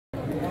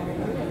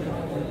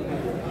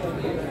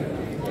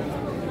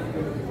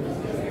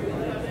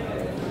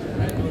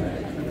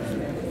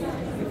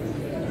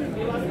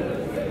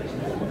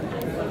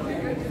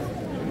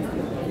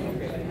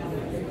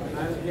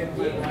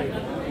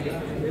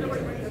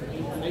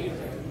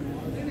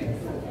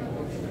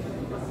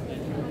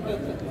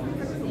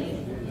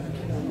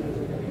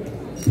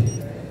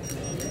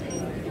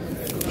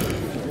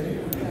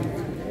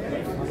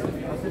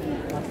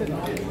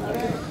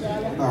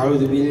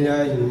أعوذ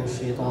بالله من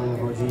الشيطان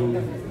الرجيم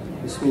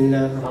بسم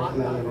الله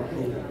الرحمن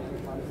الرحيم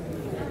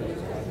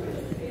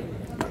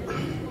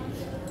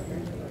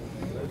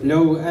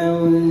لو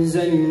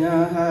أنزلنا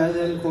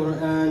هذا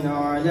القرآن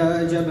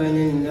على جبل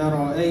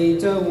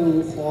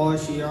لرأيته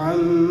خاشعا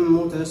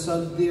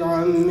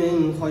متصدعا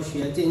من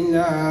خشية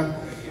الله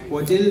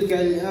وتلك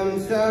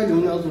الأمثال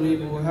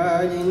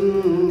نضربها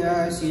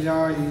للناس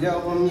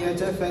لعلهم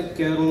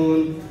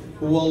يتفكرون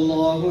هو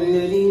الله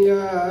الذي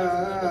لا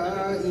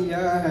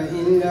إله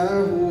إلا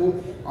هو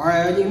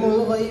عالم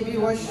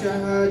الغيب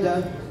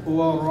والشهادة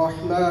هو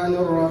الرحمن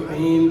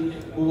الرحيم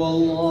هو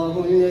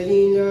الله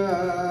الذي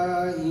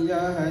لا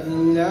إله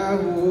إلا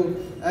هو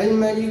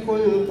الملك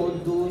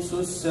القدوس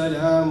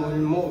السلام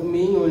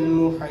المؤمن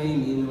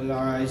المحيمن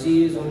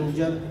العزيز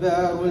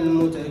الجبار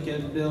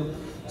المتكبر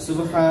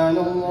سبحان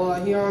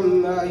الله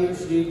عما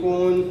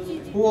يشركون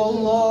هو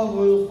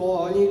الله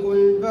الخالق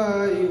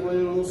البارئ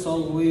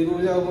المصور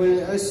له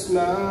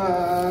الأسماء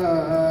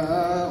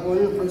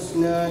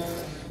الحسنى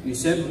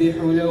يسبح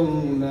له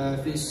ما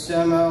في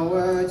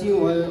السماوات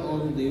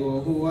والأرض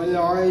وهو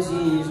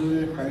العزيز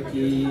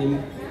الحكيم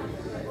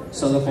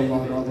صدق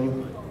الله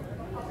العظيم.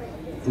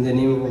 In the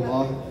name of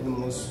Allah, the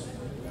most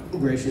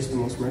gracious, the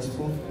most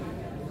merciful.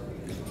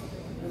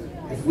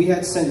 If we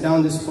had sent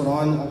down this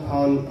Quran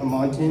upon a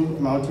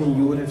mountain,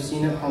 you would have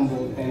seen it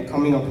humbled and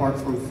coming apart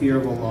from fear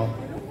of Allah.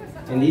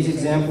 And these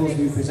examples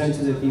we present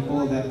to the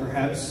people that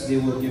perhaps they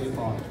will give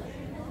thought.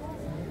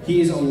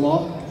 He is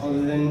Allah,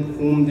 other than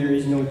whom there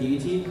is no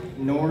deity,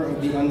 nor of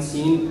the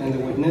unseen and the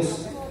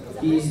witness.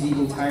 He is the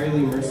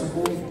entirely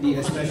merciful, the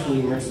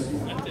especially merciful.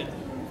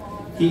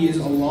 He is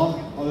Allah,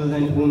 other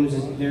than whom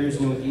there is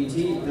no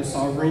deity, the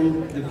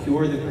sovereign, the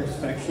pure, the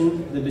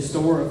perfection, the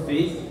bestower of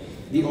faith,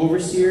 the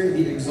overseer,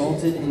 the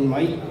exalted in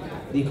might,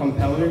 the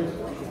compeller,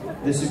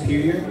 the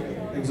superior.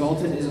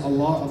 Exalted is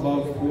Allah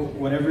above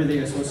whatever they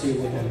associate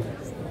with Him.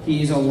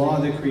 He is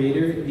Allah, the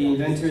creator, the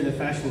inventor, the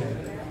fashioner.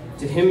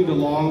 To Him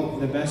belong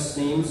the best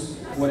names.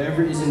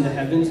 Whatever is in the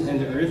heavens and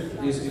the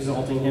earth is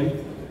exalting Him.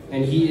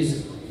 And He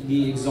is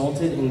the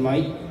exalted in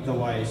might, the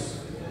wise.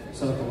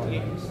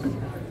 Sadaqallah.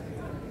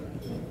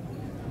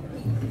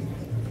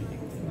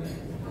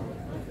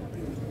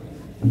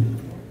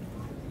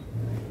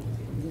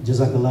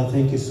 Jazakallah,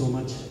 thank you so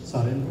much,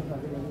 Sarin.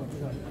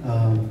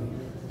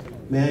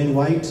 May I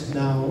invite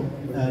now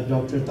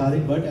Dr.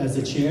 Tariq Bhatt as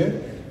the chair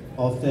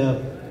of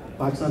the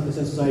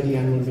Pakistan-Descent Society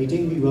annual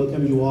meeting. We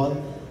welcome you all.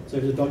 So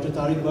Dr.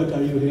 Tariq Bhatt,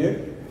 are you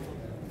here?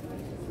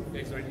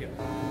 Yes, right here.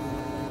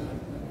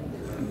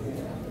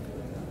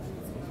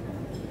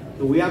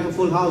 So we have a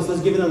full house.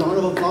 Let's give it a round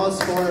of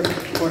applause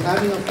for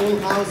having a full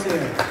house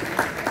here.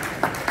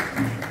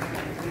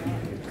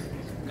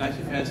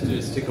 Kashif has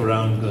to stick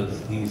around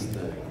because he's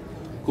the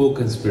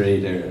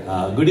co-conspirator.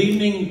 Good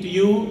evening to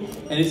you,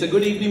 and it's a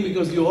good evening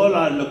because you all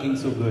are looking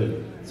so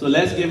good. So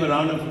let's give a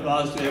round of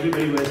applause to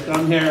everybody who has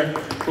come here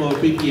for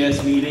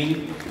PPS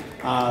meeting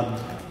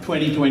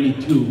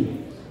 2022.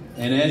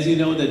 And as you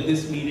know that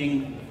this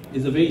meeting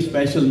is a very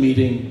special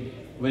meeting.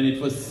 When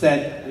it was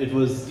set, it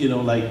was, you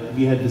know, like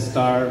we had the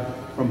star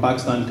from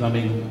Pakistan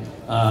coming,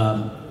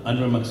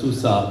 Anwar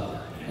Maqsood,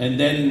 and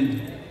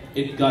then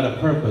it got a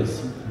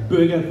purpose,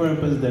 bigger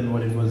purpose than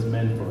what it was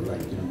meant for,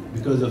 like, you know,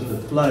 because of the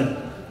flood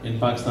in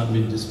Pakistan,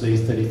 which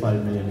displaced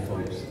 35 million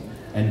folks,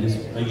 and this,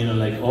 you know,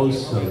 like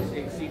also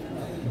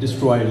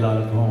destroyed a lot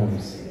of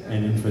homes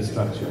and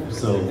infrastructure.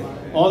 So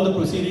all the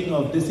proceedings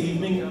of this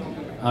evening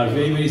are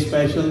very, very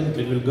special.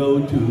 It will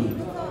go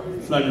to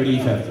flood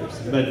relief efforts.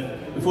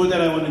 But before that,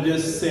 I want to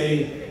just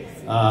say,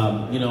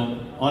 you know,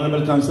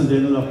 Honorable Consul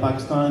General of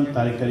Pakistan,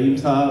 Tariq Karim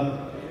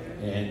Sahab,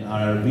 and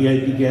our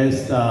VIP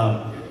guest,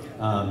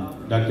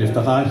 Dr.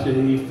 Iftikhar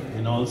Sharif,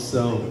 and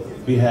also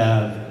we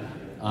have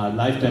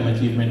Lifetime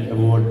Achievement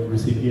Award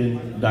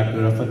recipient,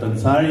 Dr. Rafat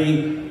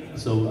Ansari.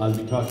 So I'll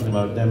be talking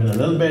about them in a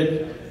little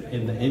bit.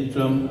 In the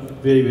interim,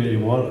 very, very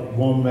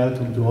warm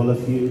welcome to all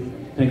of you.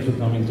 Thanks for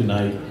coming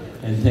tonight,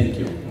 and thank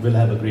you. We'll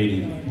have a great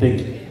evening.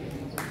 Thank you.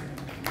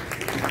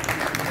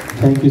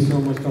 Thank you so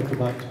much, Dr.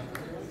 Bhatt.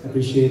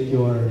 Appreciate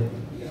your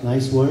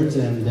nice words,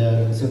 and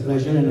it's a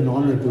pleasure and an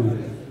honor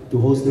to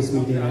host this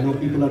meeting. I know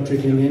people are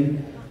trickling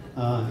in,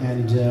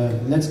 and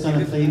let's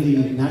kind of play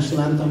the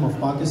national anthem of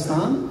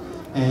Pakistan.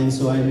 And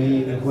so I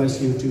may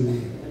request you to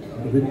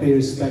pay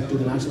respect to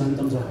the national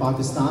anthems of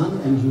Pakistan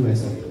and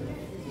USA.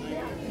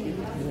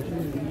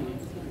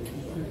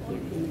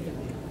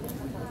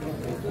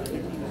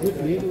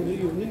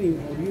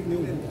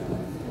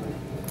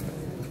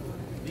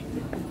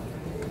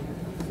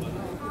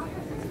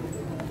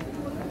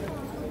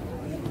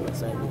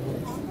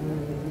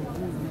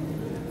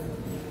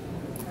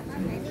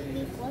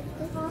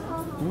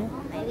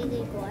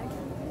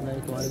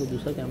 नहीं तुम्हारे को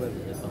दूसरा camera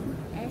भी देता हूँ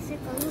ऐसे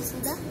करूँ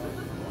सीधा